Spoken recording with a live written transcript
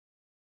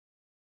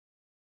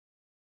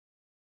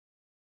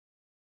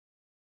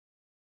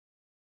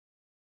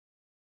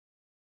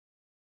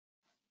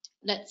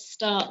let's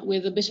start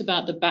with a bit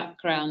about the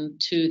background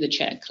to the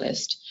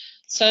checklist.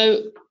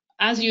 So,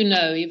 as you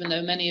know, even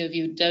though many of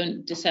you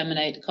don't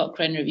disseminate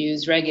Cochrane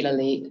reviews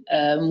regularly,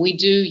 we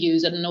do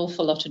use an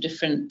awful lot of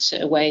different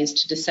ways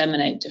to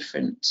disseminate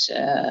different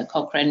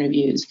Cochrane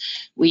reviews.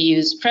 We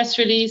use press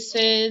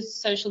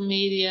releases, social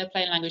media,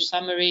 plain language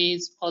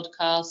summaries,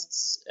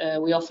 podcasts.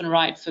 We often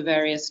write for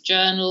various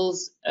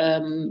journals,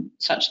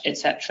 such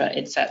etc.,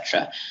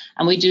 etc.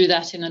 And we do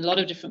that in a lot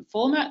of different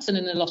formats and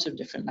in a lot of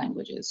different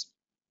languages.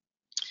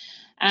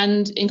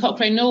 And in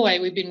Cochrane Norway,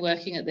 we've been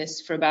working at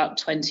this for about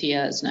 20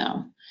 years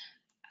now.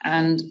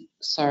 And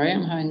sorry,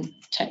 I'm having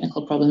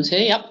technical problems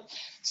here. Yep.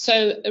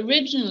 So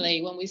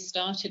originally, when we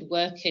started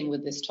working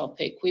with this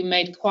topic, we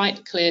made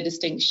quite clear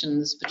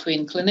distinctions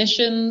between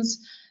clinicians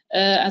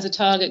as a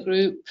target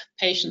group,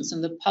 patients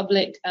and the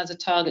public as a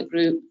target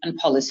group, and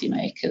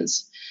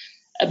policymakers.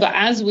 But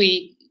as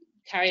we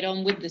carried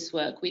on with this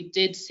work, we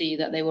did see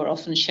that they were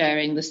often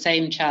sharing the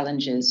same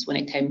challenges when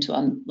it came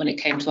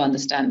to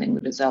understanding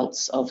the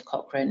results of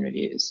Cochrane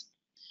reviews.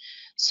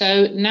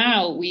 So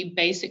now we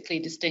basically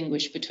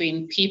distinguish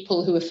between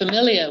people who are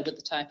familiar with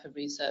the type of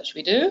research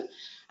we do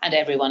and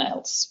everyone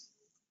else.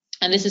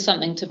 And this is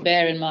something to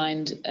bear in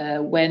mind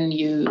when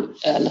you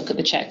look at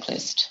the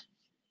checklist.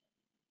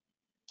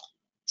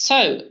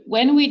 So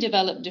when we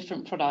develop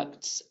different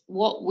products,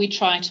 what we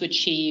try to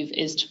achieve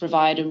is to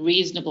provide a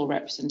reasonable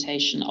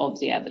representation of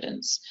the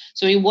evidence.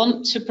 So we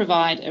want to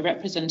provide a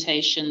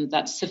representation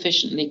that's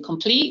sufficiently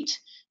complete,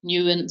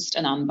 nuanced,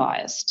 and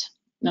unbiased.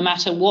 No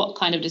matter what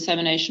kind of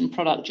dissemination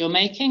product you're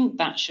making,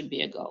 that should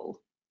be a goal.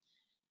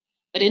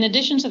 But in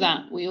addition to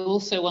that, we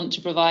also want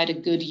to provide a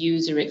good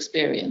user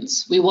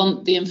experience. We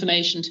want the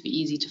information to be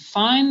easy to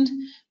find.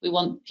 We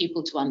want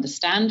people to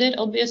understand it,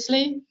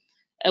 obviously.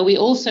 We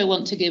also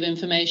want to give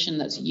information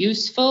that's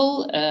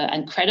useful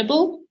and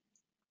credible.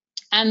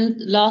 And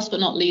last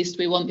but not least,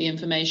 we want the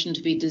information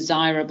to be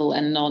desirable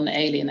and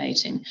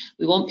non-alienating.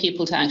 We want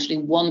people to actually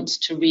want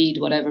to read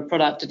whatever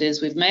product it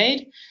is we've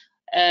made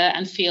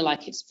and feel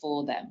like it's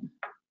for them.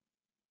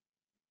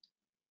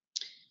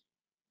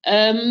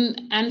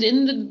 And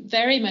in the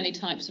very many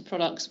types of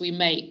products we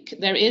make,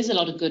 there is a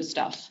lot of good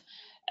stuff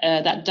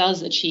that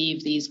does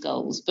achieve these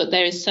goals, but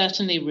there is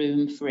certainly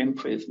room for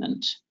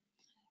improvement.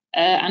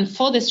 And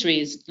for this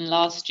reason,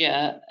 last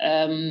year,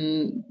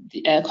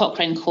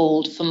 Cochrane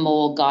called for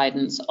more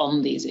guidance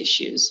on these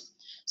issues.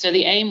 So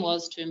the aim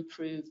was to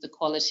improve the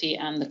quality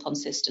and the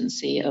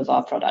consistency of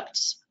our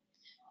products.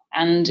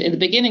 And in the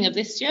beginning of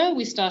this year,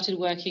 we started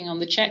working on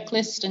the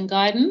checklist and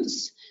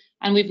guidance,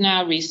 and we've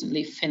now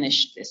recently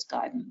finished this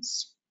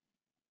guidance.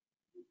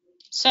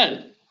 So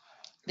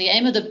the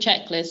aim of the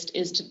checklist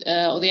is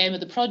to, or the aim of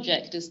the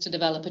project is to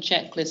develop a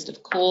checklist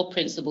of core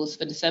principles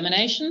for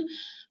dissemination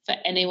for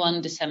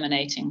anyone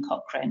disseminating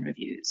Cochrane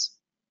reviews.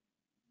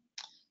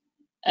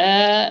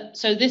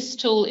 So this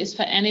tool is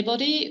for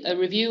anybody, a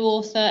review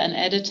author, an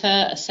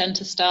editor, a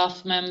centre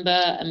staff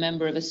member, a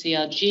member of a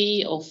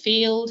CRG or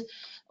field,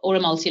 or a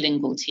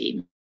multilingual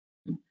team,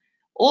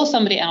 or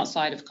somebody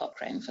outside of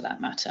Cochrane for that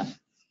matter.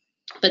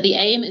 But the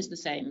aim is the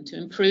same, to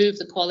improve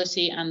the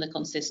quality and the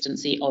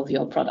consistency of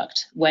your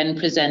product when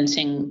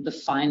presenting the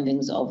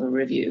findings of a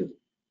review.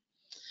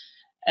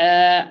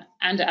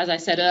 And as I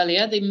said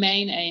earlier, the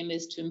main aim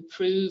is to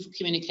improve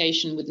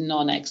communication with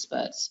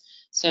non-experts.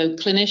 So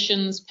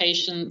clinicians,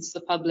 patients, the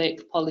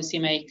public,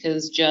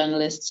 policymakers,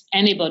 journalists,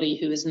 anybody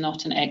who is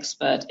not an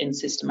expert in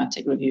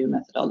systematic review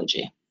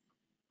methodology.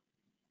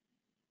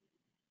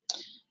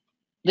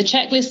 The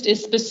checklist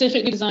is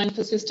specifically designed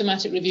for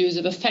systematic reviews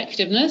of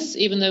effectiveness,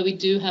 even though we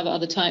do have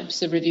other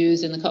types of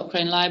reviews in the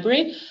Cochrane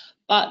library.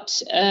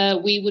 But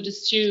we would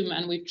assume,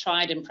 and we've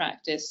tried in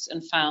practice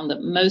and found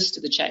that most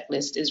of the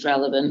checklist is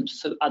relevant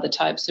for other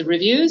types of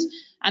reviews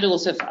and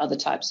also for other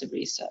types of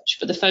research.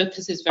 But the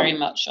focus is very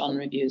much on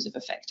reviews of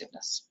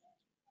effectiveness.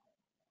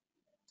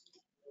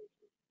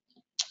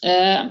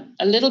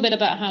 A little bit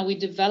about how we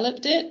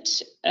developed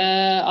it.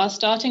 Our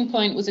starting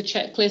point was a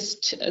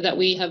checklist that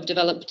we have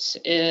developed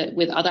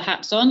with other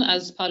hats on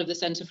as part of the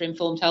Centre for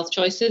Informed Health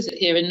Choices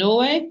here in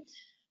Norway.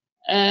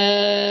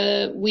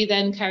 We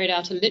then carried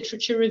out a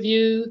literature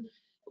review.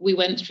 We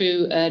went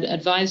through an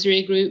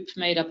advisory group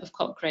made up of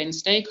Cochrane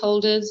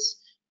stakeholders.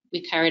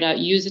 We carried out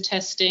user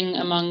testing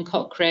among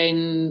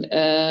Cochrane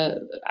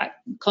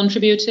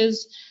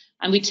contributors.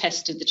 And we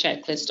tested the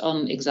checklist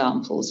on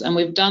examples. And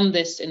we've done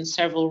this in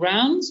several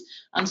rounds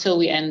until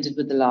we ended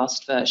with the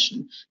last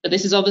version. But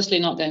this is obviously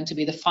not going to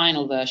be the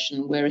final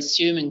version. We're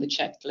assuming the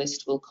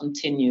checklist will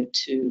continue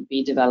to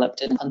be developed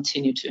and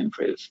continue to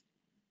improve.